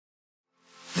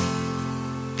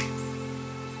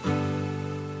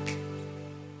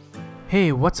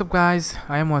Hey, what's up guys?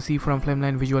 I am Wasi from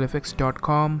FLIMLION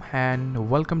VisualFX.com and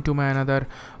welcome to my another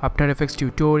After Effects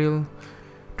tutorial.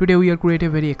 Today we are creating a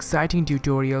very exciting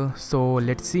tutorial, so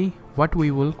let's see what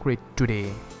we will create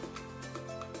today.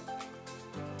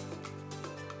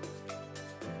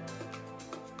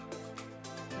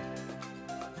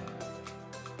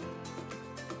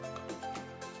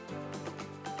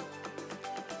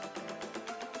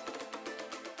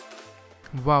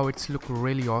 Wow, it's look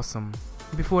really awesome.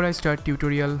 Before I start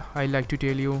tutorial, I like to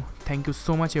tell you thank you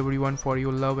so much everyone for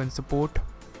your love and support,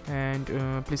 and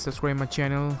please subscribe my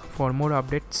channel for more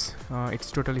updates. It's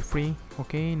totally free.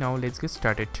 Okay, now let's get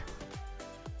started.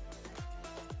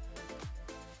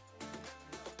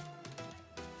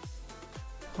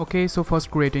 Okay, so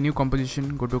first create a new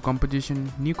composition. Go to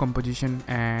composition, new composition,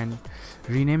 and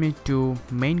rename it to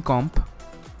main comp.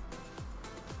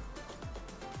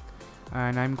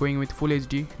 And I'm going with full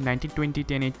HD 1920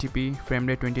 1080p, frame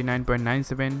rate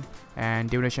 29.97, and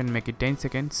duration make it 10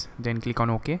 seconds. Then click on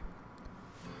OK.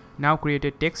 Now create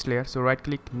a text layer, so right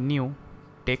click, new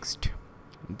text,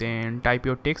 then type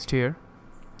your text here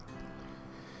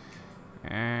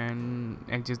and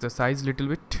adjust the size little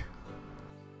bit.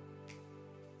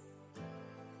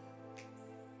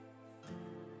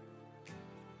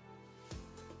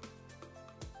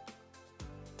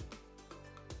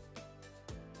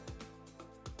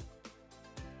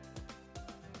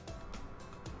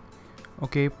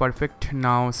 Okay, perfect.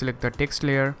 Now select the text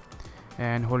layer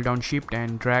and hold down shift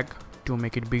and drag to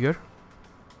make it bigger.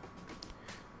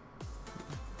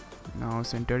 Now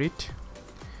center it.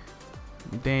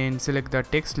 Then select the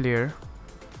text layer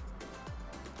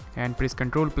and press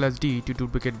Ctrl+D to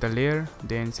duplicate the layer.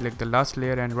 Then select the last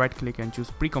layer and right click and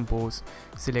choose pre-compose.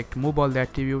 Select move all the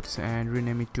attributes and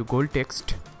rename it to gold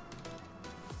text.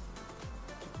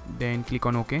 Then click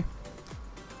on OK.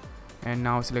 And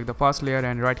now select the first layer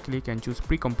and right click and choose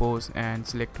pre-compose and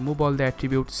select move all the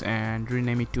attributes and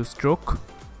rename it to stroke.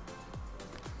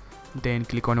 Then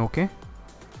click on OK.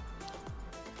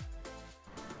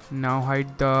 Now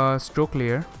hide the stroke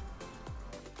layer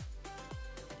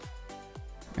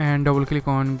and double click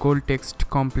on gold text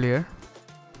comp layer.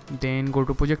 Then go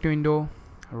to project window,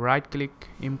 right click,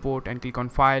 import, and click on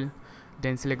file.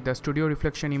 Then select the studio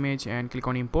reflection image and click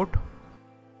on import.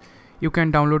 You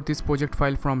can download this project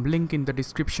file from link in the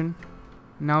description.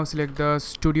 Now select the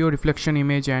studio reflection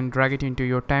image and drag it into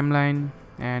your timeline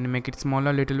and make it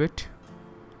smaller a little bit.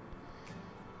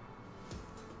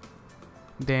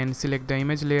 Then select the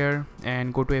image layer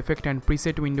and go to effect and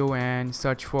preset window and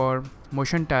search for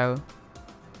motion tile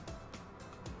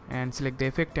and select the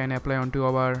effect and apply onto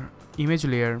our image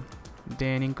layer.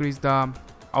 Then increase the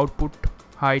output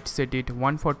height, set it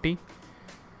 140,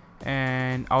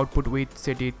 and output width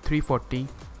set it 340.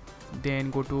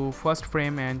 Then go to first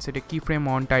frame and set a keyframe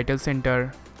on title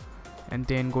center, and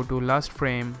then go to last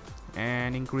frame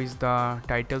and increase the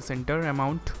title center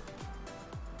amount.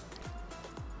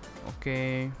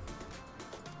 Okay,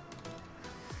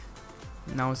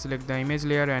 now select the image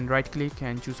layer and right click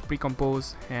and choose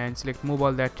pre-compose and select move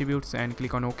all the attributes and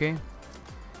click on OK.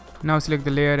 Now select the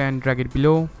layer and drag it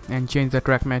below and change the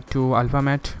track matte to alpha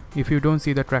matte. If you don't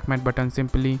see the track matte button,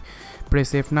 simply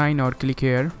press F9 or click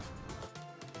here.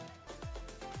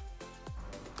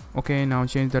 Okay, now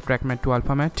change the track matte to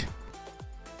alpha matte.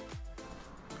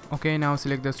 Okay, now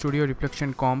select the studio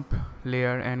reflection comp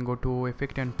layer and go to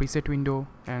effect and preset window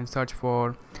and search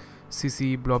for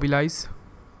CC Blobilize.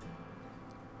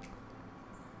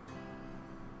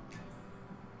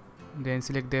 Then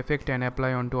select the effect and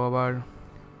apply onto our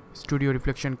studio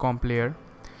reflection comp layer.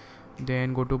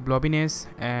 Then go to blobbiness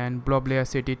and blob layer,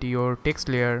 set it to your text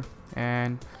layer,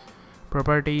 and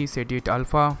property set it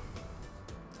alpha,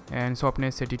 and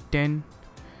softness set it 10,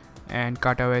 and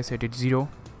cutaway set it 0.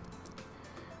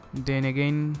 Then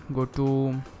again go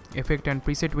to effect and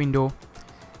preset window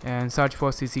and search for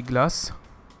CC glass.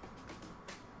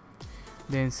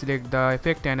 Then select the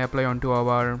effect and apply onto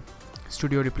our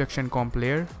studio reflection comp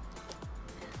layer.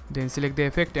 Then select the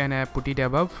effect and put it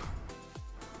above.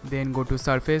 Then go to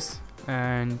surface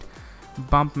and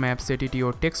bump map, set it to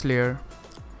your text layer,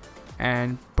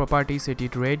 and property set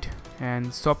it red,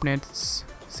 and softness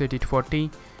set it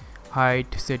 40,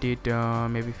 height set it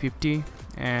maybe 50,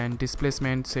 and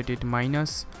displacement set it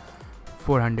minus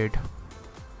 400.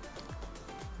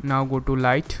 Now go to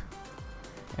light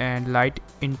and light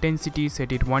intensity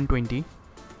set it 120.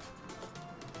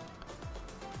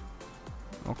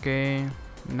 Okay,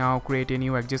 now create a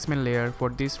new adjustment layer. For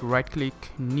this, right click,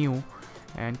 new,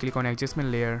 and click on adjustment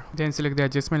layer. Then select the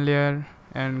adjustment layer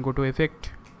and go to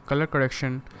effect, color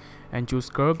correction, and choose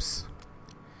curves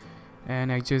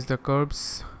and adjust the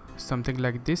curves something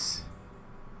like this.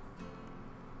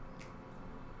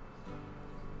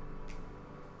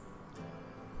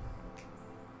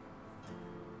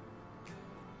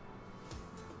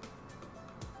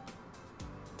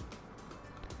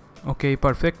 Okay,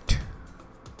 perfect.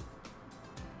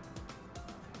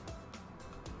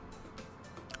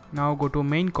 Now go to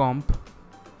main comp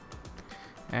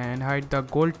and hide the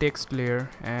gold text layer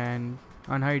and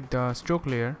unhide the stroke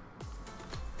layer.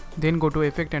 Then go to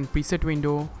effect and preset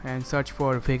window and search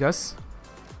for Vegas.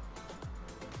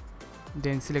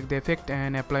 Then select the effect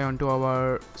and apply onto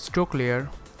our stroke layer.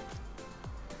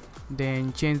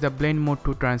 Then change the blend mode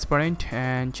to transparent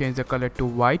and change the color to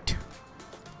white,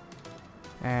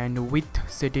 and width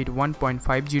set it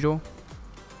 1.50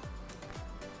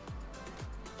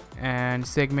 and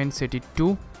segment set it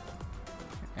 2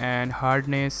 and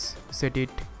hardness set it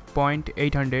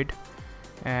 0.800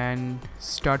 and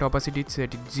start opacity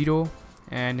set it 0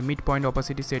 and midpoint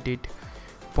opacity set it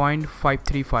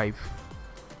 0.535.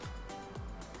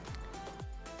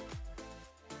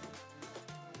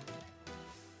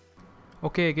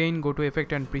 Okay, again go to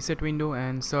effect and preset window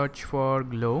and search for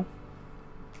glow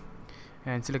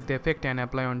and select the effect and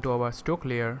apply onto our stroke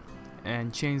layer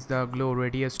and change the glow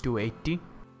radius to 80.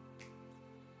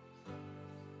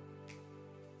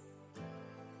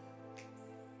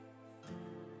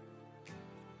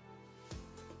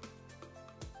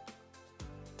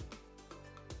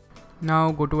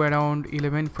 Now go to around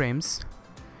 11 frames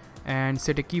and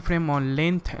set a keyframe on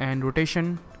length and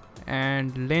rotation,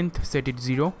 and length set it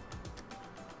 0.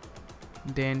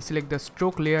 Then select the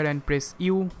stroke layer and press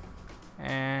U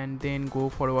and then go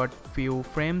forward few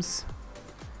frames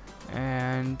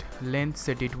and length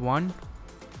set it 1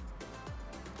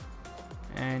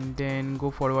 and then go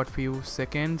forward few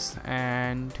seconds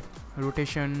and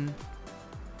rotation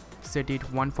set it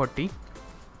 140.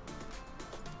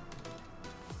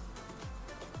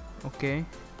 Okay,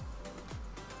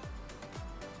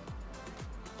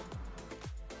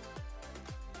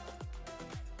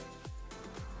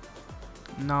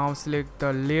 now select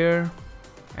the layer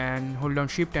and hold down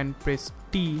shift and press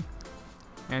T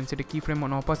and set a keyframe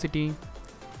on opacity,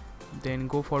 then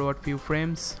go forward few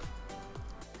frames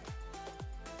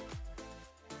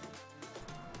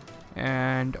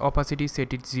and opacity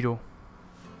set it 0.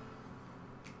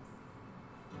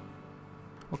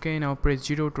 Okay, now press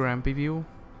 0 to ramp preview.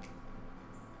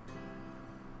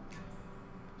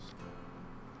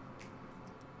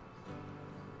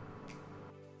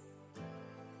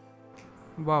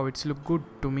 Wow, it's look good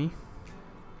to me.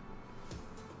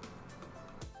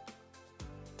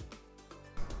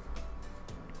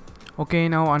 Okay,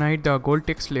 now unhide the gold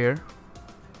text layer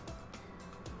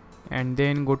and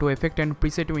then go to effect and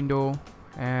preset window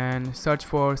and search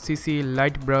for CC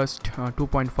light burst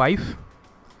 2.5.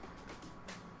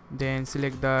 Then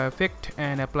select the effect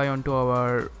and apply onto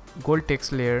our gold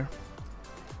text layer.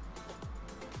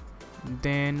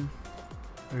 Then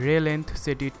ray length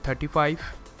set it 35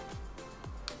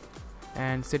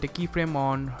 and set a keyframe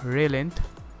on ray length.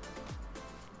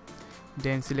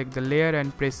 Then select the layer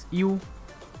and press U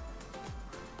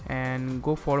and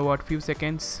go forward few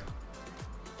seconds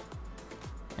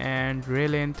and ray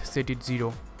length set it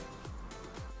 0.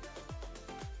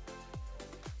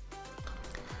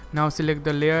 Now select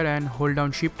the layer and hold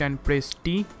down shift and press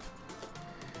T,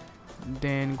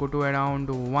 then go to around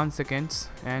 1 seconds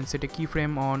and set a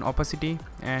keyframe on opacity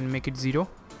and make it 0.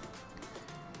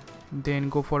 Then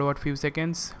go forward few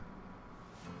seconds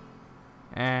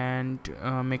and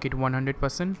make it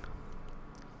 100%.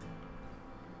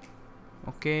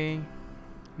 Okay,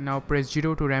 now press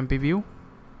 0 to ramp preview.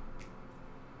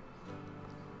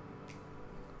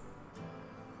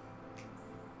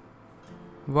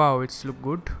 Wow, it's look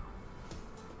good.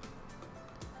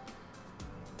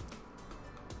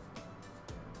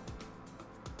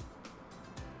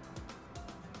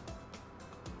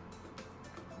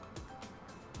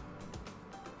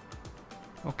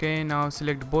 Okay, now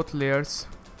select both layers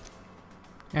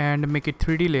and make it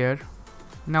 3D layer.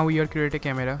 Now we are create a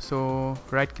camera, so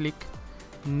right click,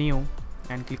 new,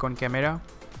 and click on camera,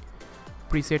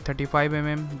 preset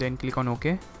 35mm, then click on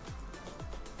OK.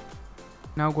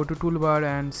 Now go to toolbar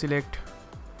and select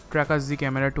track as the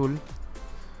camera tool,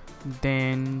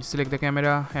 then select the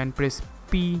camera and press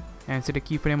P and set a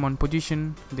keyframe on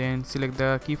position, then select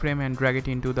the keyframe and drag it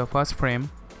into the first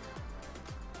frame.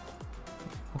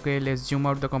 Okay, let's zoom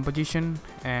out the composition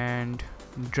and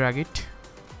drag it,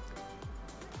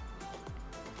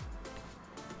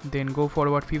 then go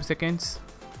forward few seconds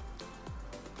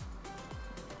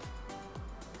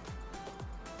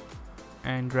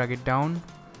and drag it down.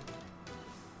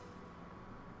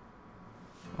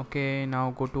 Okay,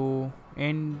 now go to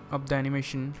end of the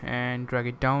animation and drag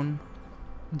it down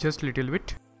just little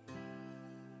bit.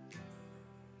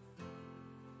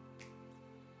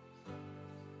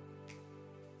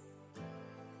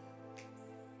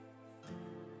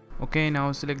 Okay,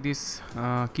 now select these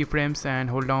keyframes and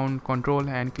hold down Ctrl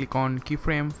and click on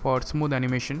keyframe for smooth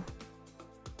animation.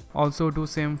 Also do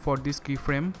same for this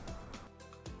keyframe.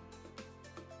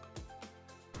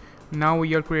 Now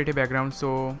we are create a background,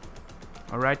 so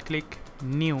right click,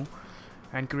 new,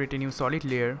 and create a new solid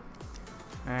layer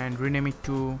and rename it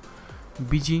to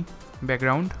BG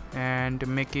background and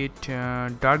make it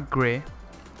dark gray.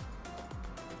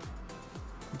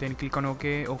 Then click on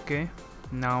OK.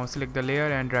 Now select the layer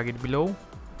and drag it below.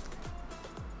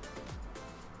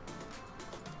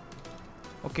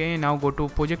 Okay, now go to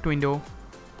project window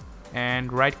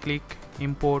and right click,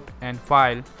 import and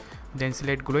file. Then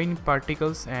select glowing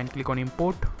particles and click on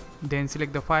import. Then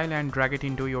select the file and drag it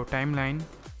into your timeline.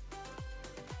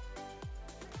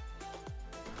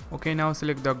 Okay, now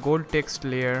select the gold text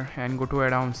layer and go to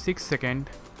around 6 seconds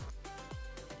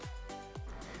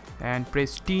and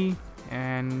press T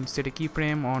and set a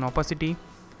keyframe on opacity.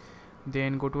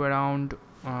 Then go to around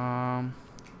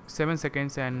 7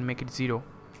 seconds and make it 0.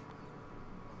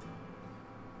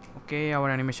 Okay, our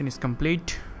animation is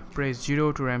complete. Press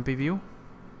 0 to run preview.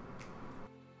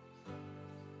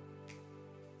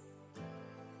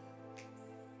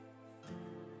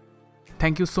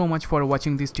 Thank you so much for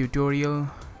watching this tutorial.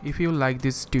 If you like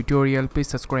this tutorial, please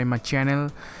subscribe my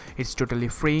channel. It's totally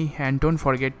free, and don't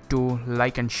forget to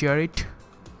like and share it.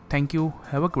 Thank you.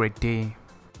 Have a great day.